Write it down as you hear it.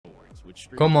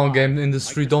Come on, game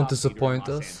industry, don't disappoint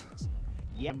us.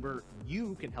 Remember,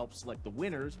 you can help select the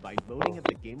winners by voting at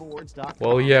thegameawards.com.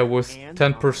 Well, yeah, with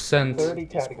 10% 30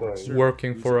 categories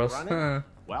working for us.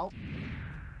 Well,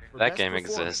 that game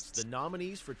exists. The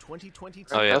nominees for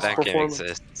 2022. Oh yeah, that game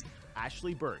exists.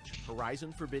 Ashley Birch,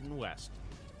 Horizon Forbidden West.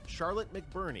 Charlotte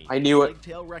McBurney, I knew it. Plague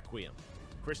Tale Requiem.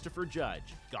 Christopher Judge,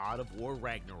 God of War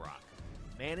Ragnarok.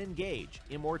 Man Engage,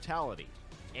 Immortality.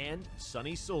 And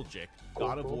Sonny Suljic,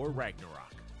 God of War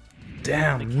Ragnarok.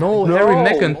 Damn, no Harry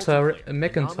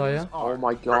McIntyre. Oh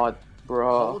my god,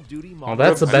 bro. Oh,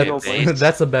 that's a bad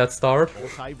that's a bad start.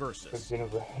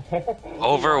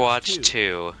 Overwatch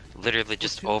 2. Literally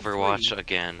just Overwatch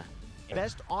again.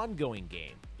 Best ongoing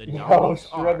game. The Yo, nominees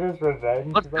Shredder's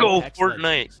Revenge. Let's go,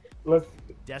 Fortnite. Let's...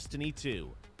 Destiny 2.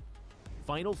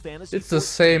 Final Fantasy. It's the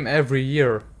same every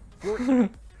year.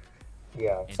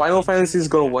 Yeah. Final Fantasy's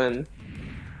gonna win.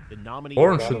 The nominees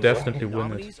Orange should definitely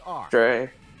win it. Dre.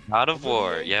 God of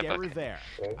War, yep. Okay.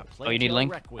 Oh, you need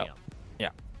Link? Oh, yeah.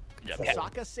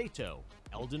 Saka Sato,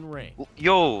 Elden Ring.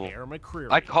 Yo, Bear McCreary,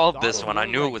 I called God this of one. War I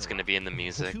knew it was Ragnarok. gonna be in the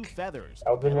music. Two Feathers,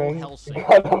 Elden Metal Ring. Hellsing,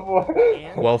 God of War.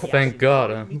 and Well, thank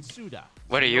God. Mitsuda.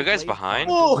 Wait, are you guys behind?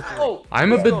 Oh,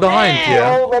 I'm a bit behind,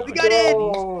 yeah. Oh, let's We got in!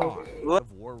 go! God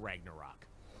of War Ragnarok.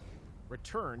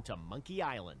 Return to Monkey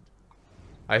Island.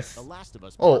 The Last of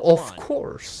Us Oh, Part of 1,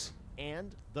 course.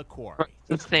 and The Quarry.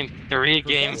 It's the same 3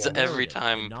 games every The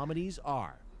time. nominees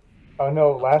are Oh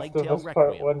no, Last Plague of Tale Us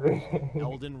Part Requiem, 1.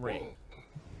 Elden Ring,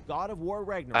 God of War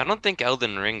Ragnarok. I don't think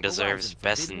Elden Ring deserves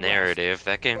best narrative.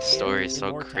 That game's story is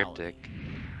so cryptic.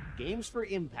 Games for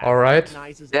Impact. Alright.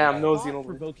 recognizes Damn, a no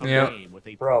thought-provoking Yeah. game with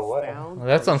a Bro, what? profound Well,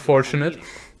 that's personal unfortunate. meaning.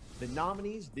 The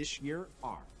nominees this year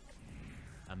are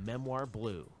A Memoir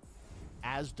Blue,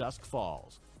 As Dusk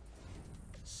Falls,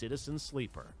 Citizen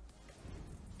Sleeper,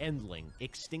 Endling,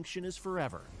 Extinction is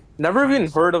Forever, never even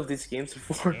heard of these games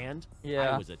before. and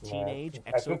Yeah. I Was a Teenage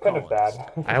I feel kind of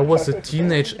Exocolonist. bad. I was a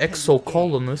teenage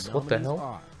exocolonist, what the Nominees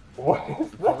hell? What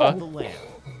is are that? The Land,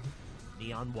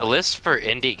 Neon The White, list for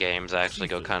indie games actually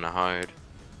go kind of hard.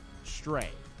 Stray,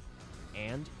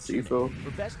 and Sifu.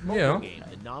 for Best Mobile Yeah. Game,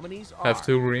 the nominees are Have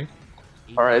to agree.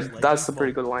 Alright, Apex that's a Legends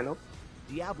pretty good Mobile, lineup.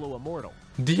 Diablo Immortal,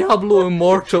 Diablo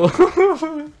Immortal.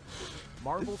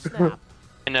 Marvel Snap,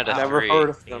 Bayonetta Never 3. heard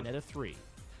of them. Bayonetta 3,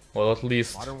 Well, at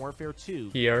least Modern Warfare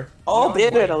 2, here. Oh,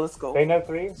 Bayonetta, let's go. Bayonetta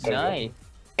 3? Nice.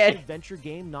 Adventure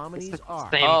game nominees are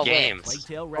Same Oh, wait. games. Plague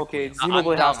Tale Okay, Requiem,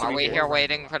 Xenoblade has to Are be we good. here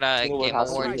waiting for the Xenoblade Game has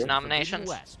to be Awards good. nominations?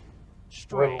 West,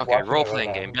 Stray, Wait, Okay, watch it role right playing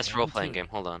now. game. Best role playing game.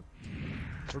 Hold on.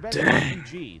 for Best Dang.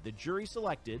 RPG, the jury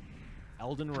selected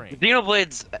Elden Ring,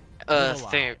 Xenoblade's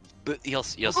thing. But you'll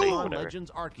see. Pokemon Whatever.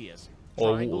 Legends Arceus,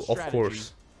 Oh, Triangle of Strategy,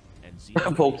 course. and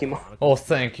Xenoblade Pokemon. Chronicles Oh,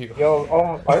 thank you.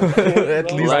 Yo,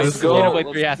 At least Let's this go. one.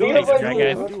 Xenoblade 3 has to Xenoblade take it, right,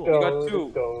 guys? let's You go, got let's two.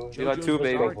 go. You got JoJo's two,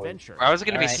 Bizarre baby. Adventure, I was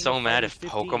gonna be Alright. so mad if 15,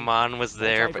 Pokemon was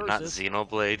there, but not Multiversus,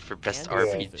 Xenoblade for best and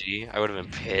RPG. I would have been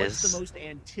What's the pissed. most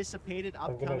anticipated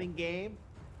gonna- upcoming game?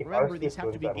 If Remember, Arceus these have to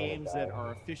wins, be I'm gonna games die. that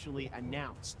are officially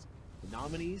announced. The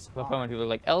nominees So are fun when people are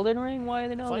like, Elden Ring? Why are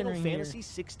they not Elden Final Ring Fantasy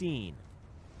 16,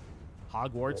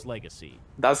 Hogwarts Legacy,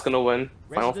 That's gonna win.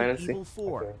 Final Resident Fantasy. Evil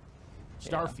 4, Okay.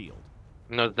 Starfield.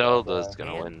 No, Zelda's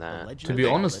gonna and win The that. Legend To of be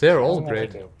Zelda honest, they're Tears all of the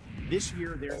great. Kingdom. This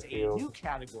year, there's a new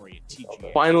category at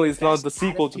TGA. Finally, it's not Best the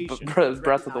sequel to adaptation,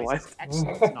 Breath of the Wild. recognizes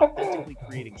excellence in authentically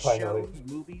creating Finally. shows,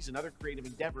 movies, and other creative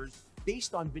endeavors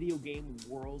based on video game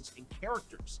worlds and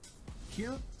characters.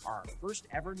 Here are our first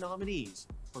ever nominees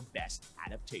for Best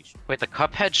Adaptation. Wait, the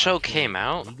Cuphead show came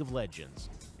out League of Legends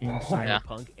and Yeah.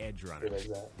 Cyberpunk Edge Shit Runners. like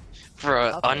that. for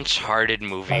an Uncharted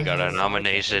movie. Got a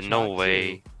nomination. No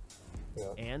way. Yeah.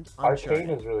 And Arcane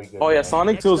Uncharted. is really good. Oh yeah, man.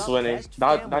 Sonic Next 2 is up, winning. Best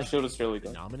That Family shit is really The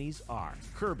good. nominees are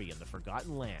Kirby and the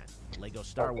Forgotten Land, Lego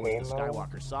Star Wars: Arcane, The though?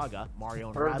 Skywalker Saga, Mario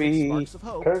and Kirby. Rabbids: Sparks of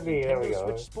Hope, Kirby, there we Nintendo go.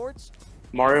 Switch Sports,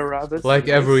 Mario Rabbids. Like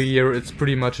every year, it's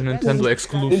pretty much a Nintendo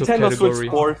exclusive Nintendo Switch category.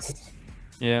 Sports.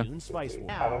 Yeah. Dune Spice Wars.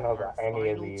 I don't know about Our any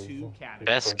of final these. two categories.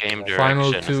 Best game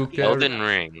Final direction. two Elden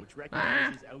Ring. Which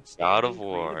recognizes outstanding God of creative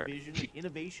War. vision and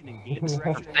innovation in game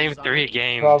direction and Same design. 3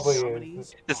 games. Probably is.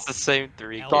 Nominees It's the are same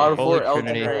 3 God of games. War, Holy Elden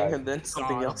Trinity. Ring, and then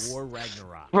something God of else. War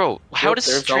Ragnarok. Bro, how Yep, does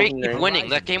there's Stray Elden keep Ring. winning?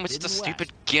 That game was Forbidden just a West.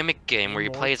 stupid gimmick game where you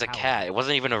play as a cat. It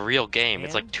wasn't even a real game.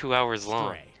 It's like 2 hours long.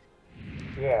 Stray.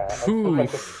 Yeah, I Ooh. feel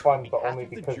like it's fun, but Half only of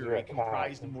the because you're jury a cat.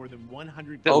 comprised of more than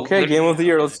 100 Okay, Game of the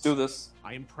Year, let's do this.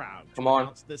 I am proud to Come on,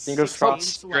 announce the fingers 16 crossed.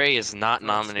 Stray is not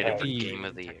nominated for Yeah. Game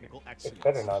of the Year. technical It's excellence.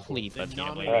 better not to. Please, The let's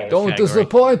nominees Alright. Don't Category.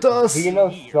 disappoint us!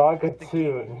 Xeno Saga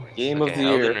 2. Game of Okay, the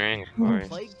Elden Year. Ring, of course.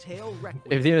 Plague Tale Requiem.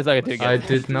 If Xeno's like a I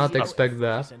did not expect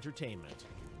that. Entertainment.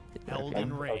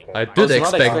 Elden Ring. Okay. I was did not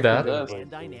expect expecting that. this.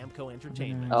 Bandai Namco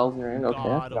Entertainment. Elden Ring, okay.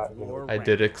 God Not of War I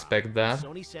did Ragnarok. expect that.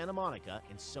 Sony Santa Monica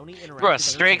and Sony Interactive Bro,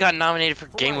 Stray got Entertainment. nominated for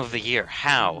Game of the Year.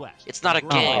 How? It's not a Oh,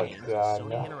 game. God, Sony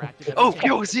no. Interactive Oh,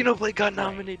 yo, Entertainment. Xenoblade got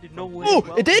nominated. No way.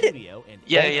 Oh, it did? Studio and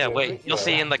Yeah, Thank yeah, you. wait. You'll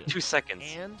see in like Interactive. 2 seconds.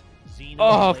 And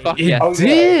Oh, Xenoblade fuck It yeah. Oh, yeah.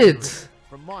 did!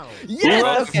 from Monolith.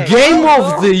 Yes! Okay. Game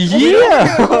of the Year!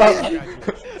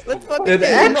 Let's fucking It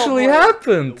actually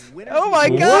happened! Oh my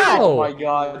god! Oh Wow! my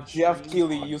god, Jeff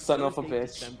Keighley, you son of a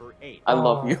bitch. I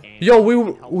love you. Yo,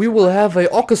 we will have a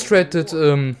orchestrated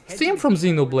theme from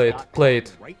Xenoblade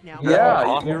played.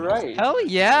 Yeah, you're right. Hell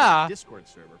yeah! Discord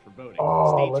server for voting.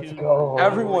 Oh, Stay let's tuned go. for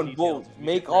Everyone more vote. details as we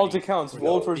Make get alt ready accounts. for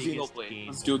Vote the for biggest Xenoblade. game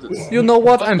Let's do this. You know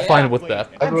what? I'm fine with that.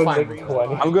 I'm Everyone fine make with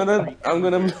 20. that. I'm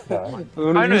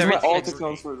gonna I know use my everything alt is-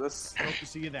 accounts for this. Hope to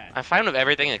see you then. I'm fine with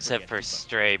everything except for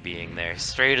Stray being there.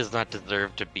 Stray does not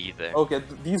deserve to be there. Okay,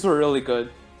 these were really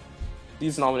good.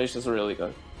 These nominations were really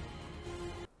good.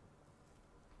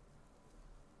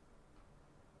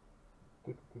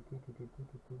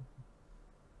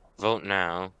 Vote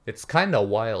now. It's kinda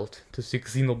wild to see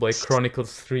Xenoblade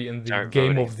Chronicles 3 in the Start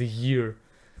Game voting. of the Year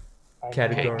I know.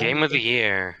 category. Okay, Game of the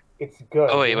Year. It's good.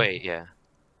 Oh, wait, yeah.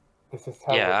 This is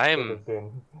how Yeah, it I'm- should have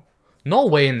been. No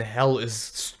way in hell is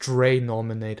Stray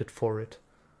nominated for it.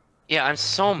 Yeah, I'm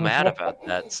so mad about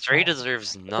that. Stray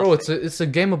deserves nothing. Bro, it's a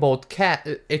game about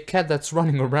a cat that's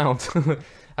running around.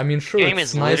 I mean, sure, Game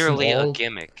it's is nice literally and a all.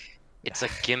 gimmick. It's a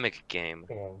gimmick game.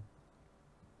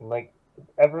 And, like,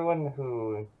 everyone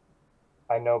who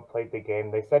I know played the game,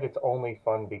 they said it's only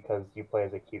fun because you play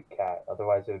as a cute cat.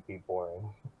 Otherwise, it would be boring.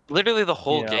 Literally, the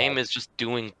whole Yeah. game is just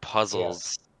doing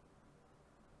puzzles.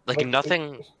 Like Like,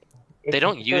 nothing. It's, They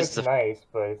don't sure use it's the- nice,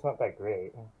 but it's not that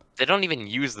great. They don't even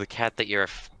use the cat that you're.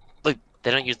 Like, they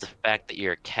don't use the fact that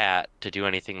you're a cat to do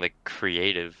anything like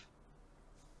creative.